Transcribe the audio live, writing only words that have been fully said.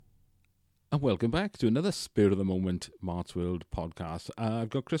And welcome back to another Spirit of the Moment Mart's World podcast. I've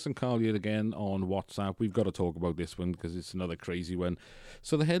got Chris and Carl here again on WhatsApp. We've got to talk about this one because it's another crazy one.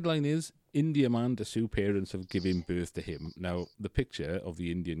 So the headline is, India man to sue parents of giving birth to him. Now, the picture of the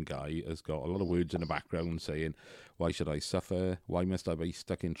Indian guy has got a lot of words in the background saying, why should I suffer? Why must I be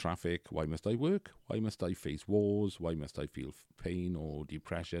stuck in traffic? Why must I work? Why must I face wars? Why must I feel pain or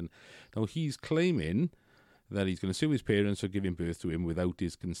depression? Now, he's claiming that he's going to sue his parents for giving birth to him without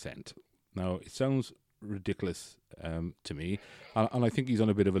his consent. Now, it sounds ridiculous to me, and I think he's on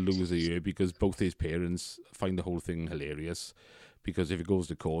a bit of a loser here because both his parents find the whole thing hilarious, because if it goes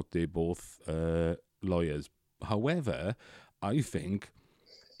to court, they're both lawyers. However, I think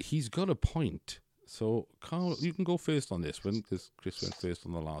he's got a point. So, Carl, you can go first on this one because Chris went first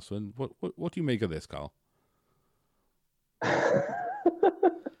on the last one. What do you make of this, Carl? I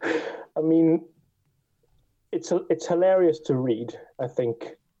mean, it's hilarious to read. I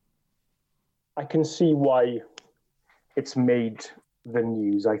think I can see why it's made the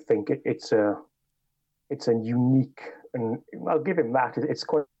news. I think it's a unique, and I'll give him that. It's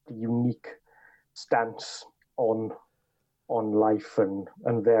quite a unique stance on life and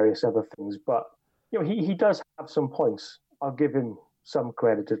various other things. But he does have some points. I'll give him some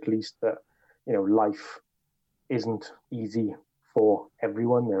credit at least that life isn't easy for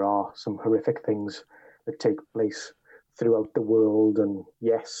everyone. There are some horrific things that take place throughout the world, and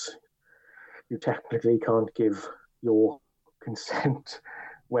yes, you technically can't give your consent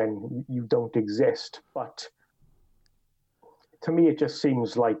when you don't exist. But to me, it just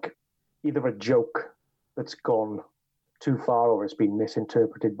seems like either a joke that's gone too far or it's been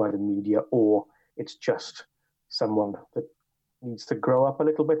misinterpreted by the media, or it's just someone that needs to grow up a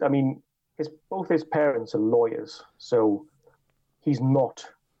little bit. I mean, both his parents are lawyers, so he's not,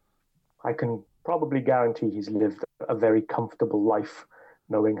 I can probably guarantee he's lived a very comfortable life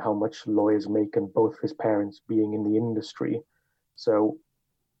knowing how much lawyers make, and both his parents being in the industry. So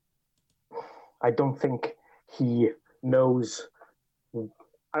I don't think he knows.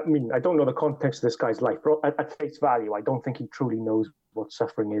 I mean, I don't know the context of this guy's life, but at face value, I don't think he truly knows what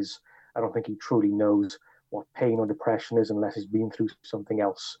suffering is. I don't think he truly knows what pain or depression is unless he's been through something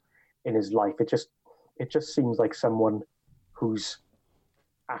else in his life. It just seems like someone who's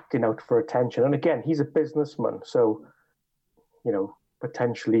acting out for attention. And again, he's a businessman, so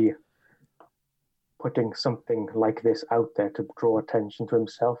potentially putting something like this out there to draw attention to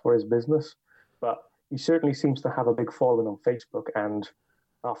himself or his business. But he certainly seems to have a big following on Facebook, and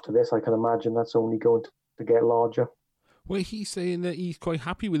after this, I can imagine that's only going to get larger. Well, he's saying that he's quite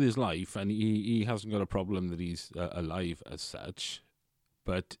happy with his life, and he hasn't got a problem that he's alive as such.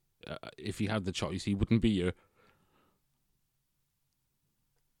 But if he had the choice, he wouldn't be here.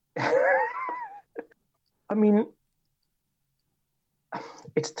 I mean,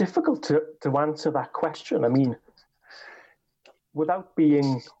 it's difficult to answer that question. I mean, without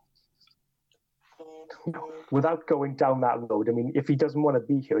going down that road, I mean, if he doesn't want to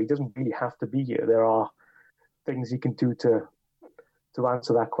be here, he doesn't really have to be here. There are things he can do to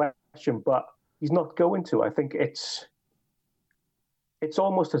answer that question, but he's not going to. I think it's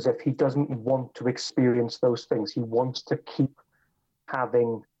almost as if he doesn't want to experience those things. He wants to keep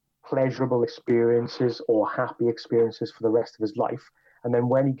having pleasurable experiences or happy experiences for the rest of his life. And then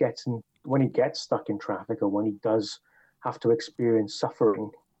when he gets stuck in traffic, or when he does have to experience suffering,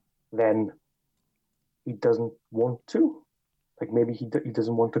 then he doesn't want to. Like maybe he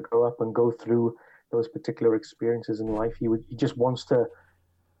doesn't want to grow up and go through those particular experiences in life. He just wants to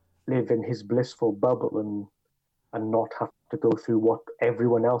live in his blissful bubble and not have to go through what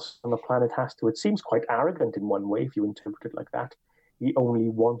everyone else on the planet has to. It seems quite arrogant in one way if you interpret it like that. He only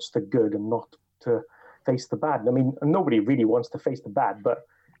wants the good and not to face the bad. I mean, nobody really wants to face the bad, but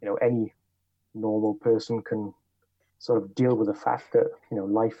any normal person can sort of deal with the fact that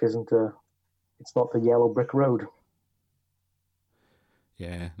life it's not the yellow brick road.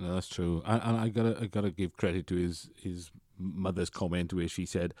 Yeah, no, that's true. And I gotta give credit to his mother's comment where she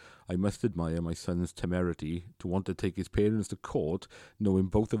said, "I must admire my son's temerity to want to take his parents to court, knowing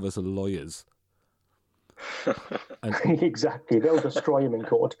both of us are lawyers." Exactly, they'll destroy him in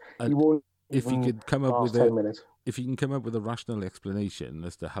court. He won't. If he could come up with 10 minutes. If you can come up with a rational explanation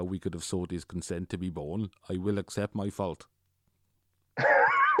as to how we could have sought his consent to be born, I will accept my fault.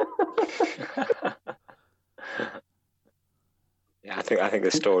 Yeah, I think the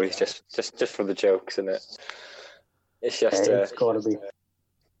story is just for the jokes, isn't it? It's just it's got to be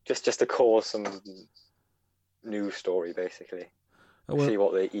just to cause some news story, basically. See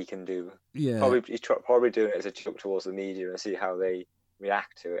what he can do. Yeah, he's probably doing it as a joke towards the media and see how they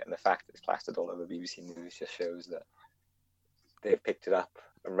react to it. And the fact that it's plastered all over BBC News just shows that they've picked it up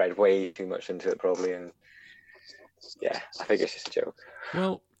read way too much into it probably, and yeah, I think it's just a joke.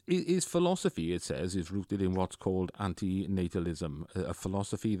 Well, his philosophy, it says, is rooted in what's called antinatalism, a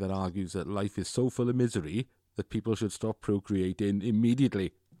philosophy that argues that life is so full of misery that people should stop procreating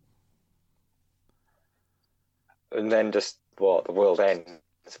immediately. And then just the world ends,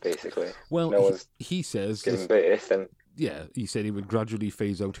 basically. Well, no one's he says giving birth, and yeah, he said he would gradually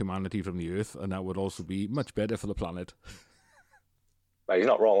phase out humanity from the Earth, and that would also be much better for the planet. Well, he's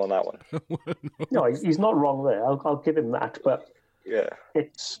not wrong on that one. No, he's not wrong there. I'll give him that, but yeah,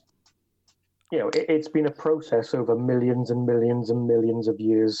 it's it's been a process over millions and millions and millions of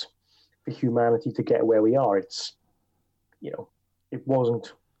years for humanity to get where we are. It's it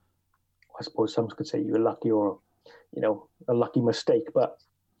wasn't. I suppose some could say you were lucky or a lucky mistake, but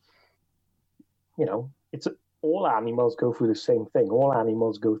it's all animals go through the same thing. All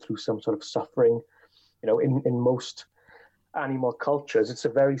animals go through some sort of suffering. In most animal cultures, it's a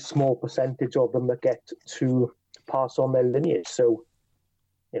very small percentage of them that get to pass on their lineage. So,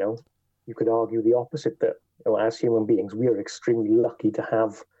 you could argue the opposite, that as human beings, we are extremely lucky to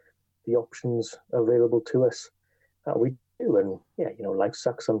have the options available to us that we do. And yeah, life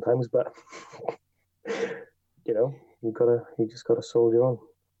sucks sometimes, but you just gotta soldier on.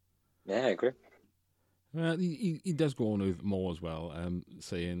 Yeah, I agree. Well, he does go on with more as well,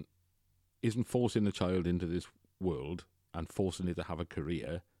 saying, isn't forcing a child into this world and forcing it to have a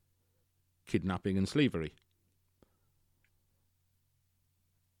career kidnapping and slavery?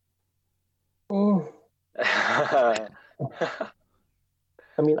 I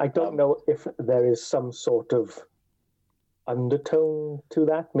mean, I don't know if there is some sort of undertone to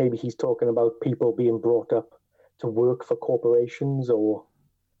that. Maybe he's talking about people being brought up to work for corporations or,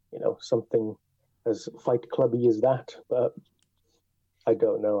 something as Fight Clubby as that. But I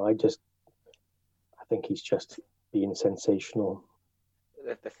don't know. I think he's just being sensational.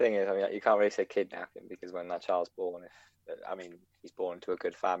 The thing is, you can't really say kidnapping, because when that child's born, he's born into a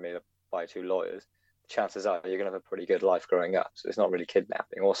good family by two lawyers, chances are you're going to have a pretty good life growing up. So it's not really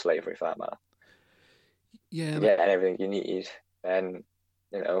kidnapping or slavery for that matter. Yeah. And everything you need. And,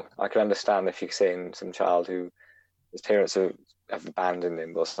 I can understand if you're saying some child who his parents have abandoned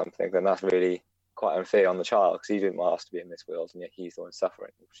him or something, then that's really quite unfair on the child, because he didn't want us to be in this world, and yet he's the one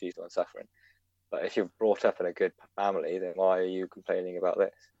suffering, or she's the one suffering. But if you're brought up in a good family, then why are you complaining about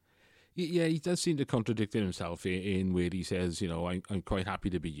this? Yeah, he does seem to contradict himself in where he says, I'm quite happy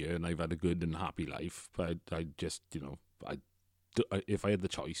to be here and I've had a good and happy life, but I just, if I had the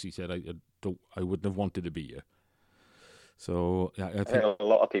choice, he said, I wouldn't have wanted to be here. So I think a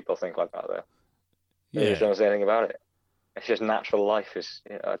lot of people think like that, though. Yeah. They just don't say anything about it. It's just natural life is,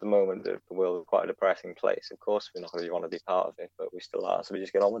 at the moment, the world is quite a depressing place. Of course, we're not really want to be part of it, but we still are, so we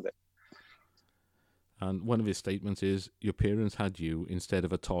just get on with it. And one of his statements is, your parents had you instead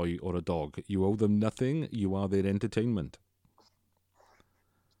of a toy or a dog. You owe them nothing. You are their entertainment.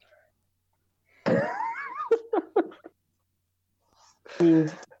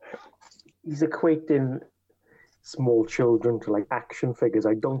 He's equating small children to like action figures.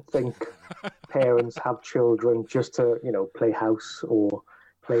 I don't think parents have children just to, play house or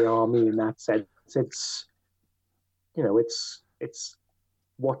play army in that sense. It's, it's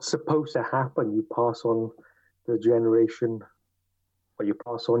what's supposed to happen. You pass on the generation, or you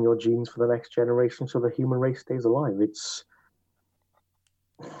pass on your genes for the next generation so the human race stays alive. It's,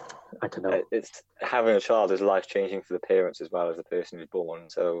 I don't know. It's having a child is life changing for the parents as well as the person who's born.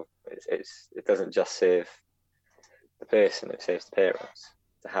 So it doesn't just save the person; it saves the parents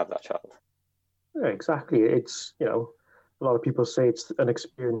to have that child. Yeah, exactly. It's a lot of people say it's an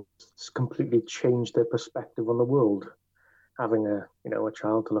experience that's completely changed their perspective on the world, having a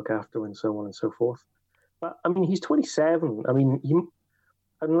child to look after and so on and so forth. But he's 27.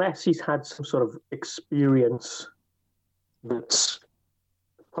 Unless he's had some sort of experience that's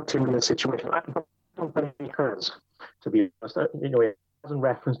put him in a situation. I don't think he has, to be honest. He hasn't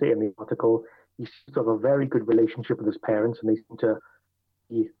referenced it in the article. He seems to have a very good relationship with his parents, and they seem to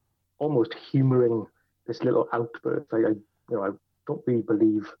be almost humouring this little outburst. I don't really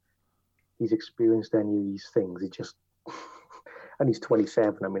believe he's experienced any of these things. He just, and he's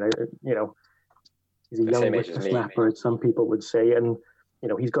 27. He's a young whippersnapper, as some people would say, and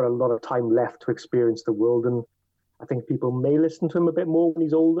he's got a lot of time left to experience the world, and I think people may listen to him a bit more when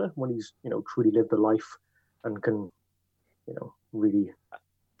he's older, when he's, truly lived a life and can, really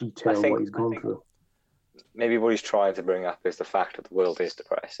detail what he's gone through. Maybe what he's trying to bring up is the fact that the world is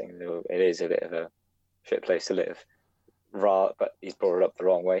depressing. It is a bit of a shit place to live. But he's brought it up the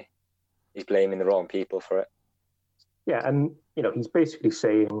wrong way. He's blaming the wrong people for it. Yeah, and, he's basically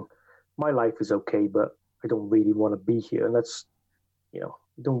saying, my life is okay, but I don't really want to be here. And that's,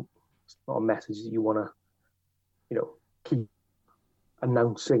 It's not a message that you want to, keep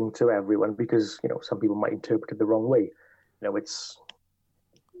announcing to everyone because, some people might interpret it the wrong way. It's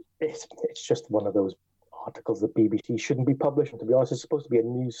just one of those articles that BBC shouldn't be publishing. To be honest, it's supposed to be a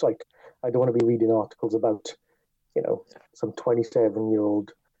news site. I don't want to be reading articles about, some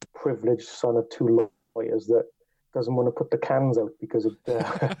 27-year-old privileged son of two lawyers that doesn't want to put the cans out because of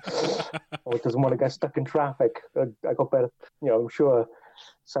or doesn't want to get stuck in traffic. I got better. I'm sure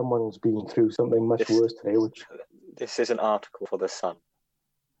someone's been through something much worse today. This is an article for the Sun.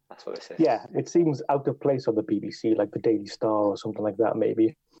 That's what this is. Yeah, it seems out of place on the BBC, like the Daily Star or something like that,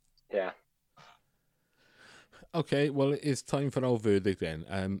 maybe. Yeah. Okay, well, it's time for our verdict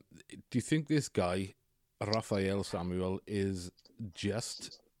then. Do you think this guy, Raphael Samuel, is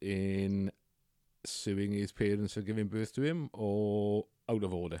just in suing his parents for giving birth to him, or out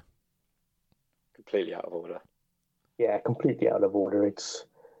of order? Completely out of order. Yeah, completely out of order. It's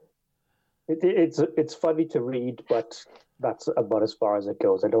funny to read, but that's about as far as it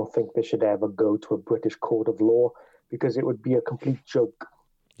goes. I don't think they should ever go to a British court of law because it would be a complete joke.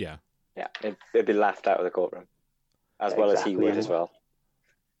 Yeah. Yeah, it'd be laughed out of the courtrum, as well as he would as well.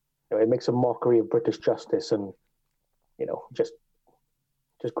 It makes a mockery of British justice, and just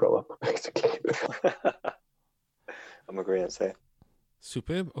grow up, basically. I'm agreeing to say.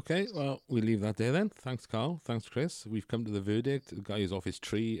 Superb. Okay, well, we leave that there then. Thanks, Carl. Thanks, Chris. We've come to the verdict. The guy is off his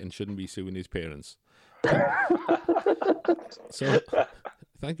tree and shouldn't be suing his parents. So,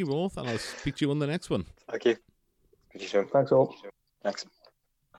 thank you both, and I'll speak to you on the next one. Thank you. Thanks all. Thanks.